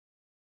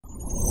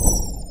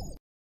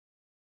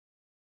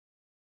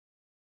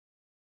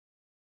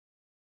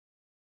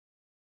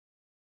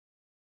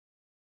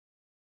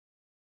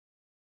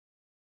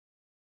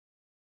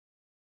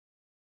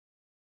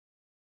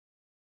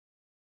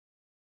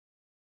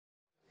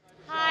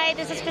Hi,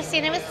 this is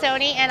Christina with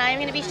Sony, and I'm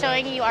going to be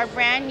showing you our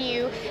brand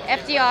new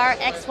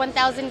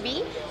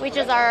FDR-X1000V, which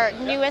is our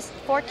newest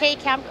 4K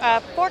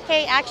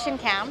action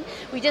cam.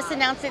 We just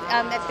announced it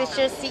at this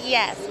year's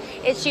CES.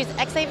 It shoots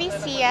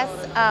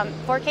XAVC-s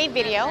 4K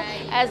video,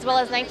 as well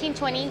as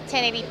 1920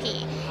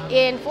 1080p.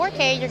 In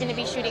 4K, you're going to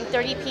be shooting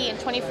 30p and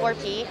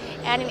 24p,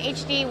 and in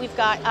HD, we've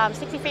got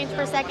 60 frames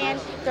per second,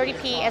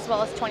 30p, as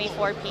well as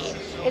 24p.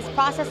 It's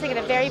processing at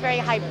a very, very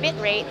high bit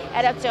rate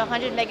at up to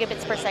 100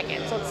 megabits per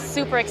second, so it's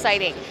super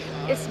exciting.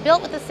 It's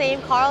built with the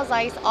same Carl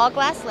Zeiss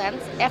all-glass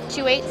lens,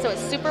 f2.8, so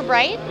it's super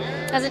bright.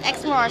 It has an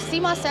XMOR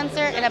CMOS sensor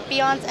and a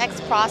Beyond's X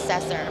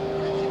processor.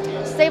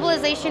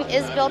 Stabilization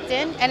is built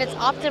in, and it's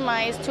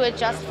optimized to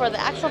adjust for the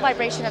actual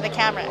vibration of the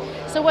camera.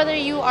 So whether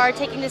you are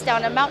taking this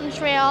down a mountain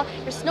trail,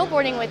 you're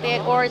snowboarding with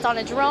it, or it's on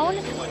a drone,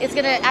 it's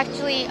going to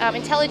actually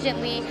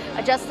intelligently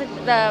adjust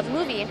the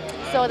movie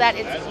so that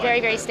it's very,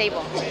 very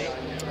stable.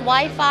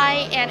 Wi-Fi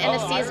and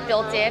NFC is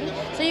built in,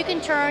 so you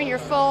can turn your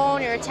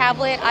phone, your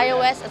tablet,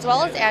 iOS, as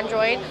well as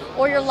Android,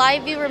 or your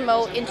live view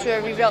remote into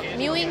a remote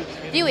viewing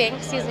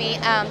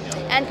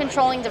and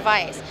controlling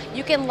device.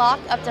 You can lock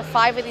up to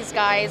 5 of these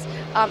guys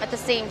at the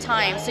same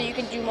time, so you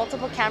can do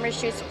multiple camera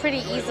shoots pretty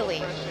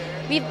easily.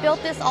 We've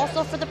built this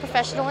also for the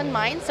professional in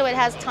mind, so it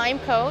has time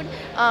code,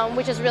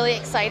 which is really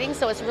exciting,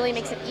 so it really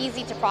makes it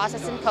easy to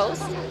process in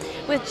post.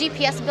 With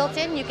GPS built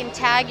in, you can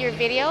tag your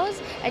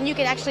videos, and you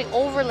can actually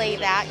overlay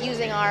that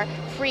using our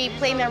free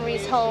Play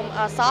Memories Home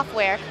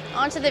software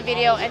onto the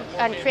video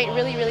and create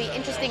really, really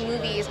interesting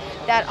movies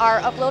that are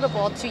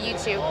uploadable to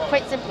YouTube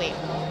quite simply.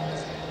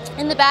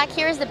 In the back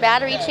here is the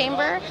battery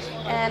chamber,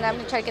 and I'm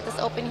going to try to get this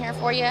open here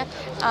for you.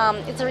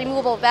 It's a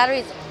removable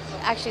battery.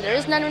 Actually, there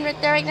is none right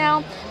there right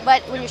now,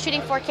 but when you're shooting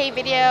 4K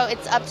video,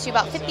 it's up to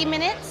about 50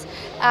 minutes.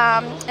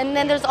 And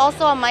then there's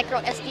also a micro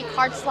SD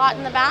card slot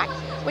in the back.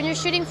 When you're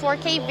shooting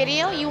 4K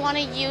video, you want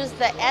to use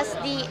the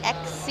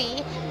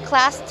SDXC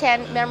Class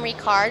 10 memory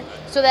card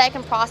so that it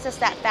can process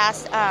that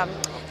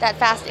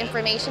fast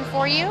information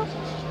for you.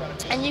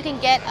 And you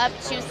can get up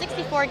to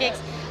 64 gigs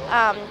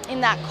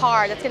in that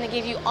card. That's going to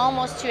give you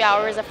almost 2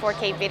 hours of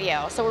 4K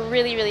video. So we're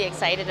really, really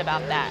excited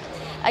about that.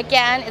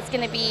 Again, it's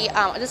going to be,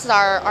 this is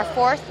our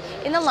fourth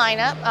in the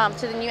lineup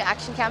to the new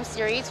Action Cam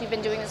series. We've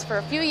been doing this for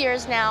a few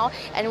years now,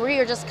 and we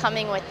are just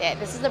coming with it.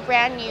 This is the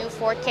brand new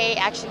 4K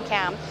Action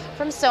Cam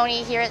from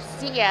Sony here at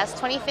CES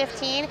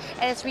 2015,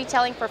 and it's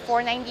retailing for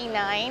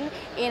 $499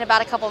 in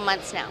about a couple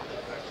months now.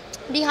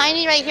 Behind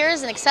me right here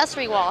is an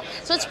accessory wall,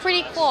 so it's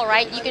pretty cool,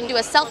 right? You can do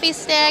a selfie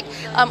stick,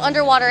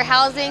 underwater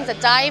housings, a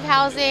dive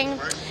housing.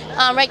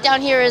 Right down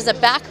here is a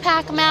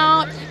backpack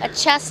mount, a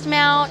chest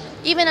mount,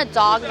 even a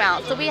dog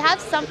mount. So we have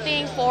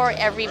something for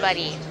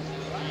everybody.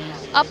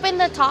 Up in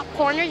the top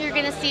corner, you're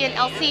going to see an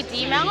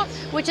LCD mount,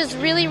 which is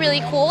really,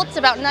 really cool. It's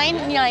about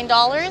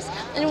 $99,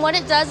 and what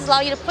it does is allow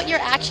you to put your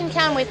action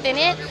cam within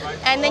it,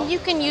 and then you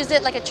can use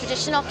it like a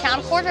traditional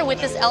camcorder with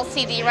this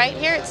LCD right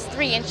here. It's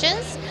 3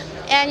 inches.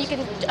 And you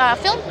can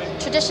film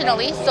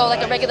traditionally, so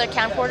like a regular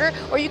camcorder,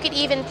 or you could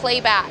even play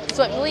back.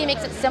 So it really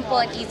makes it simple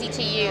and easy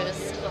to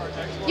use.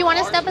 You want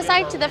to step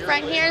aside to the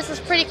front here. This is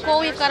pretty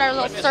cool. We've got our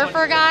little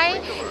surfer guy.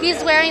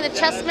 He's wearing the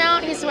chest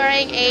mount, he's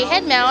wearing a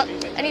head mount,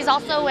 and he's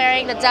also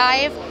wearing the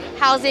dive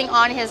housing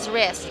on his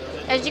wrist.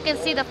 As you can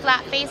see, the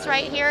flat face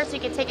right here, so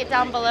you can take it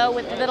down below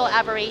with little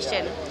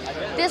aberration.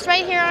 This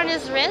right here on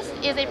his wrist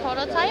is a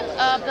prototype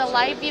of the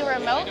live view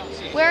remote,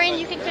 wherein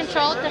you can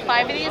control up to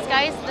 5 of these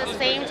guys at the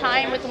same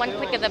time with one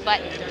click of the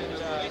button.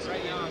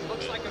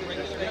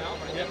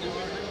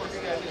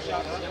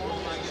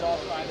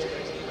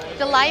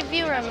 The live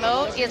view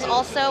remote is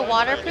also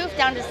waterproof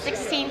down to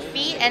 16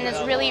 feet, and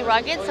it's really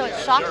rugged, so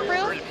it's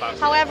shockproof.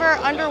 However,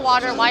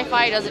 underwater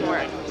Wi-Fi doesn't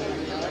work.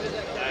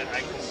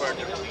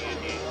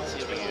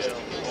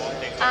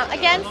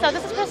 Again, so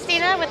this is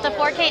Christina with the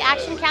 4K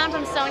Action Cam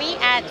from Sony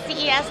at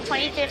CES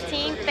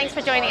 2015. Thanks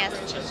for joining us.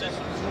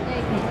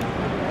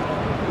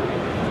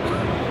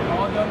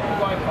 All done with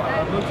Wi-Fi.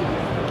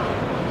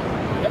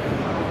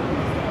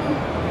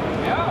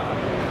 Yeah.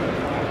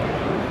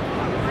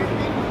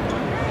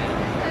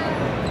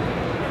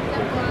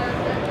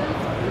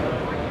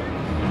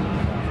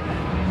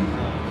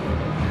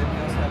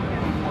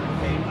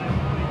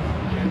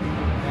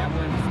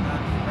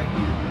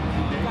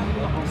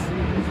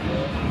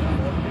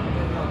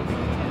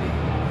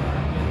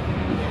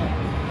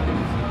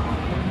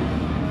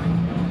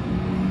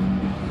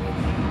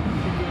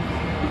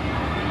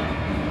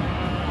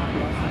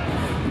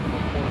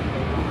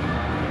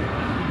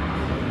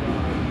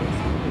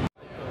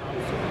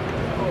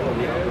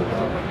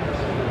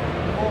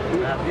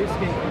 This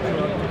can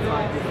control up to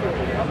 5 different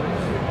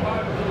cameras.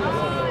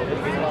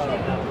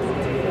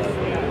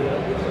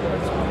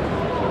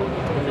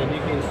 And then you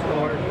can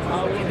store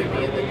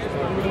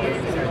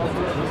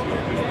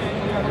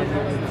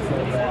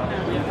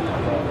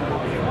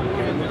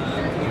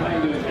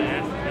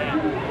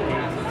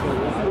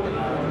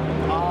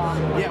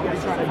yeah,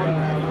 we're trying to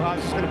I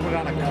was just going to put it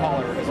on a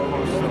collar as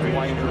opposed to the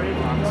white or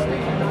honestly.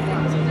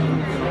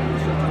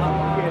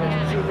 Yeah,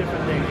 there's 2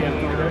 different things. You have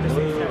to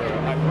register.